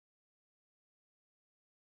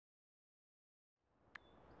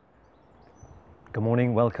Good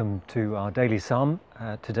morning, welcome to our daily psalm.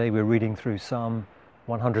 Today we're reading through Psalm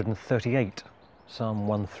 138, Psalm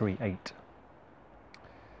 138.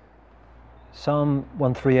 Psalm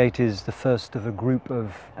 138 is the first of a group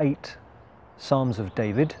of 8 Psalms of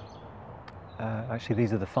David. Actually,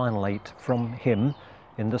 these are the final 8 from him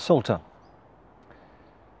in the Psalter.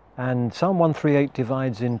 And Psalm 138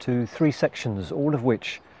 divides into 3 sections, all of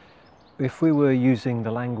which, if we were using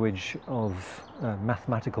the language of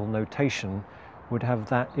mathematical notation, would have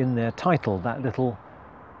that in their title, that little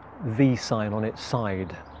V sign on its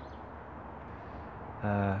side,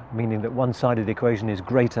 meaning that one side of the equation is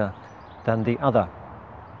greater than the other.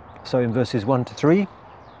 So in verses 1 to 3,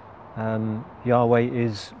 Yahweh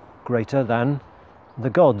is greater than the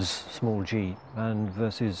gods, small g, and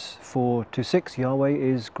verses 4 to 6, Yahweh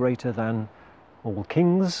is greater than all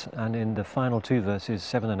kings, and in the final 2 verses,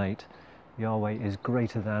 7 and 8, Yahweh is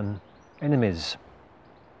greater than enemies.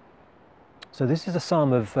 So this is a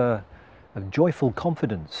psalm of joyful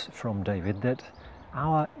confidence from David that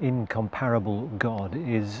our incomparable God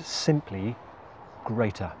is simply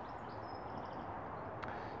greater.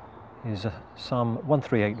 Is Psalm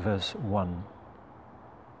 138 verse 1.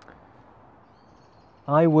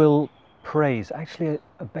 I will praise, actually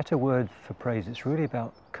a better word for praise, it's really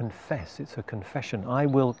about confess, it's a confession. I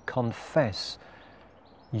will confess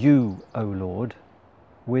you, O Lord,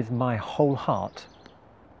 with my whole heart.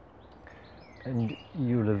 And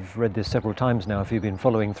you'll have read this several times now if you've been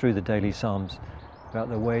following through the daily Psalms, about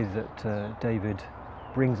the way that David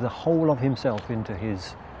brings the whole of himself into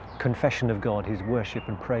his confession of God, his worship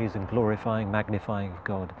and praise and glorifying, magnifying of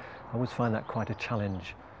God. I always find that quite a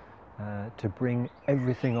challenge, to bring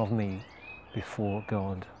everything of me before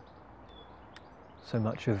God. So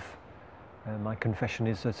much of my confession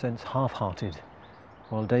is, in a sense, half-hearted,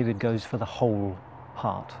 while David goes for the whole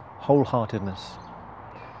heart, wholeheartedness.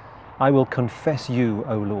 I will confess you,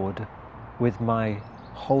 O Lord, with my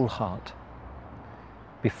whole heart.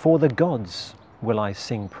 Before the gods will I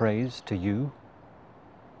sing praise to you.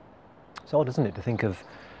 It's odd, isn't it, to think of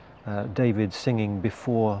David singing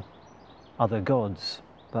before other gods,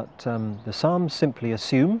 but the Psalms simply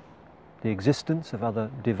assume the existence of other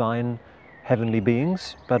divine heavenly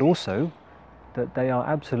beings, but also that they are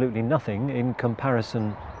absolutely nothing in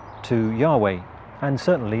comparison to Yahweh, and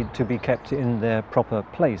certainly to be kept in their proper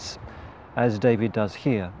place, as David does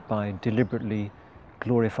here, by deliberately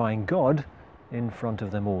glorifying God in front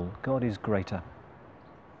of them all. God is greater.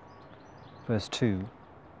 Verse 2,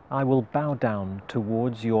 I will bow down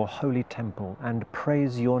towards your holy temple and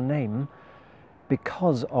praise your name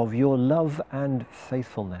because of your love and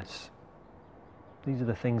faithfulness. These are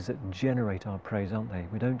the things that generate our praise, aren't they?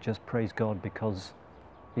 We don't just praise God because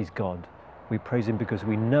he's God. We praise him because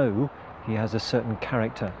we know he has a certain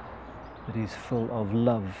character, that he's full of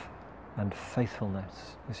love and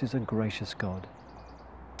faithfulness. This is a gracious God.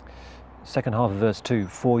 Second half of verse 2,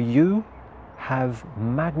 for you have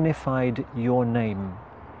magnified your name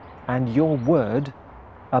and your word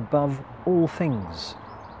above all things.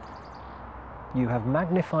 You have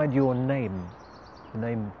magnified your name. The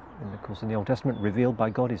name, of course, in the Old Testament, revealed by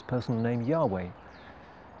God, his personal name, Yahweh.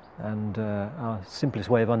 And our simplest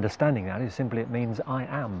way of understanding that is simply it means I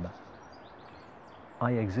am.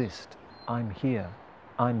 I exist. I'm here.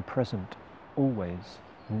 I'm present, always,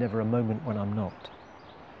 never a moment when I'm not.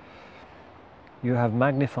 You have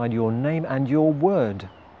magnified your name and your word.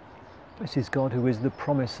 This is God who is the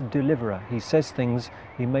promise deliverer. He says things,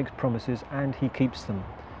 he makes promises, and he keeps them.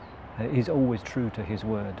 He's always true to his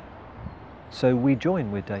word. So we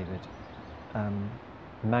join with David,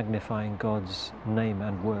 magnifying God's name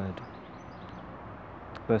and word.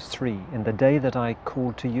 Verse 3, in the day that I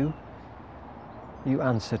called to you, you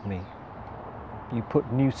answered me. You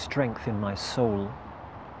put new strength in my soul.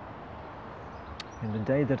 In the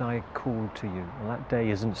day that I called to you. Well, that day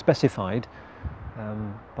isn't specified,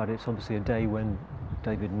 but it's obviously a day when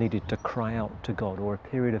David needed to cry out to God, or a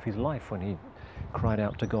period of his life when he cried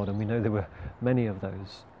out to God, and we know there were many of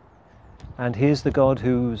those. And here's the God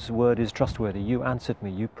whose word is trustworthy. You answered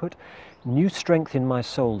me. You put new strength in my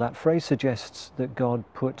soul. That phrase suggests that God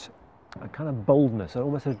put a kind of boldness,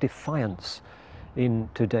 almost a defiance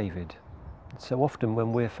into David. So often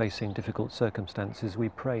when we're facing difficult circumstances, we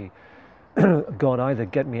pray, God, either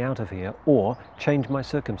get me out of here or change my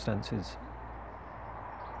circumstances,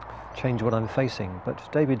 change what I'm facing.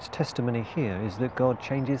 But David's testimony here is that God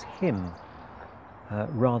changes him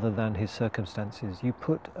rather than his circumstances. You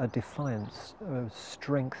put a defiance, a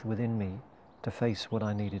strength within me to face what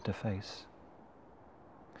I needed to face.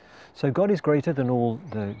 So God is greater than all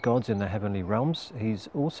the gods in the heavenly realms. He's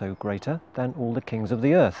also greater than all the kings of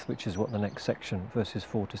the earth, which is what the next section, verses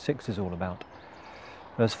 4 to 6, is all about.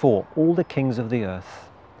 Verse 4, all the kings of the earth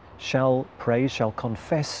shall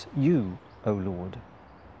confess you, O Lord,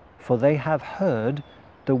 for they have heard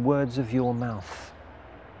the words of your mouth.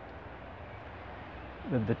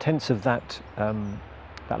 The tense of that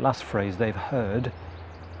last phrase, they've heard,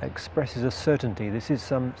 expresses a certainty. This is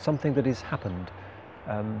something that has happened.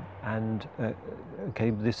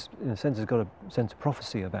 This in a sense has got a sense of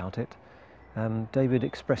prophecy about it. David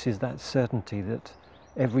expresses that certainty that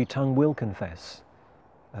every tongue will confess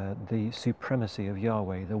the supremacy of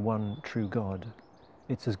Yahweh, the one true God.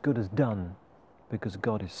 It's as good as done because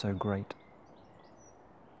God is so great.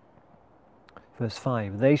 Verse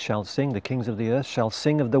 5, they shall sing, the kings of the earth shall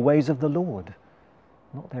sing of the ways of the Lord,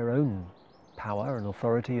 not their own power and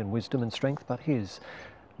authority and wisdom and strength, but his.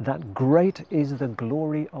 That great is the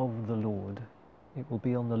glory of the Lord. It will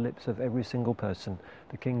be on the lips of every single person.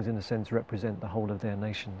 The kings, in a sense, represent the whole of their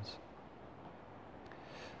nations.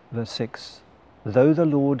 Verse 6, though the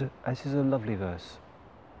Lord, this is a lovely verse.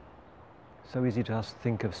 So easy to us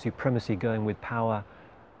think of supremacy going with power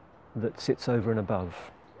that sits over and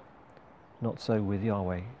above. Not so with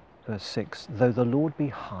Yahweh. Verse 6, though the Lord be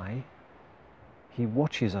high, he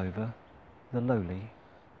watches over the lowly.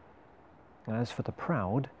 And as for the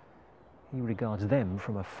proud, he regards them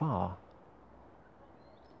from afar.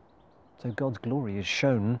 So God's glory is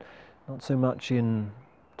shown not so much in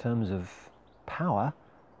terms of power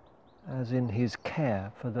as in his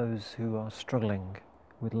care for those who are struggling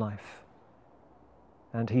with life.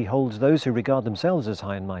 And he holds those who regard themselves as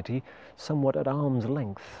high and mighty somewhat at arm's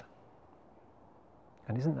length.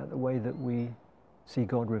 And isn't that the way that we see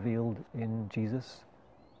God revealed in Jesus?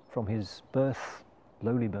 From his birth,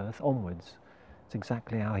 lowly birth, onwards. It's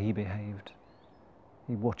exactly how he behaved.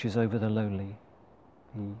 He watches over the lowly.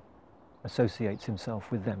 He associates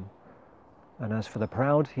himself with them. And as for the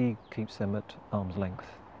proud, he keeps them at arm's length.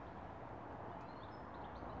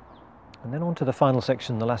 And then on to the final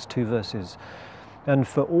section, the last two verses. And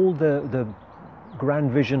for all the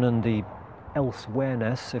grand vision and the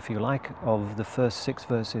elsewhereness, if you like, of the first 6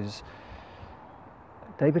 verses,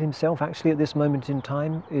 David himself actually at this moment in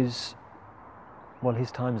time is, well,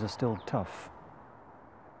 his times are still tough.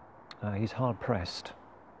 He's hard pressed.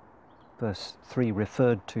 Verse 3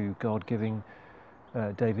 referred to God giving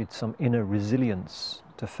David some inner resilience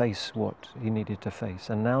to face what he needed to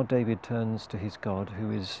face. And now David turns to his God,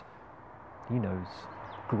 who is, he knows,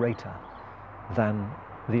 greater than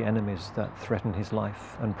the enemies that threaten his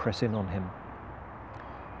life and press in on him.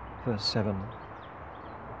 Verse 7.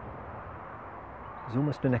 There's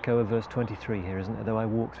almost an echo of verse 23 here, isn't it? Though I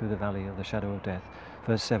walk through the valley of the shadow of death.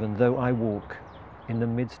 Verse 7, though I walk in the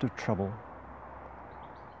midst of trouble,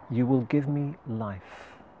 you will give me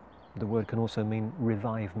life. The word can also mean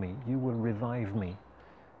revive me. You will revive me,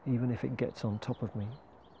 even if it gets on top of me.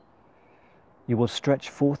 You will stretch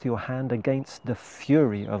forth your hand against the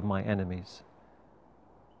fury of my enemies.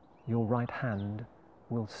 Your right hand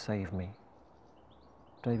will save me.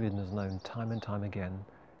 David has known time and time again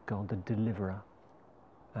God the deliverer.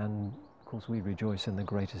 And of course we rejoice in the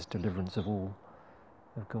greatest deliverance of all,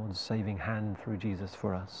 of God's saving hand through Jesus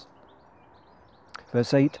for us.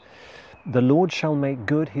 Verse 8, the Lord shall make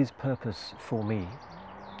good his purpose for me.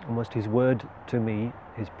 Almost his word to me,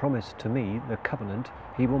 his promise to me, the covenant,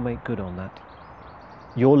 he will make good on that.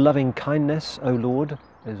 Your loving kindness, O Lord,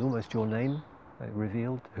 is almost your name,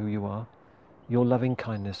 revealed who you are. Your loving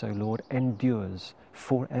kindness, O Lord, endures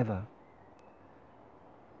forever.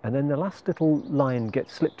 And then the last little line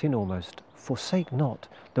gets slipped in almost. Forsake not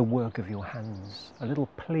the work of your hands. A little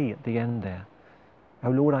plea at the end there. O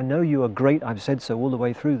Lord, I know you are great. I've said so all the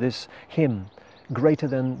way through this hymn. Greater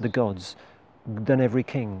than the gods, than every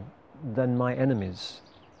king, than my enemies.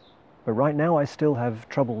 But right now I still have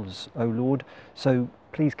troubles, O Lord. So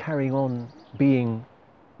please carry on being,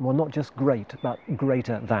 well, not just great, but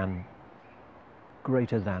greater than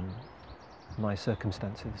my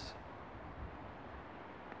circumstances.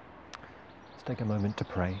 Let's take a moment to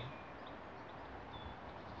pray.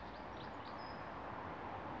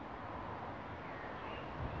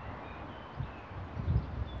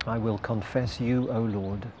 I will confess you, O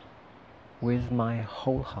Lord, with my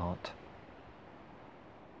whole heart.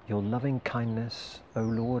 Your loving kindness, O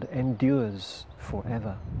Lord, endures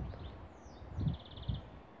forever.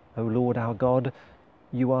 O Lord our God,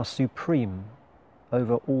 you are supreme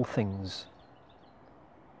over all things.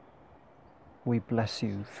 We bless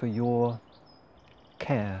you for your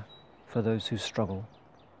care for those who struggle,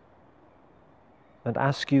 and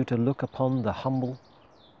ask you to look upon the humble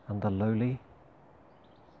and the lowly,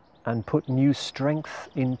 and put new strength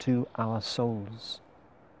into our souls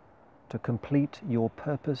to complete your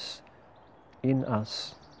purpose in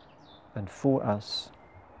us and for us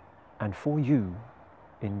and for you,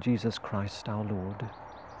 in Jesus Christ our Lord.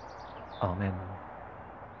 Amen.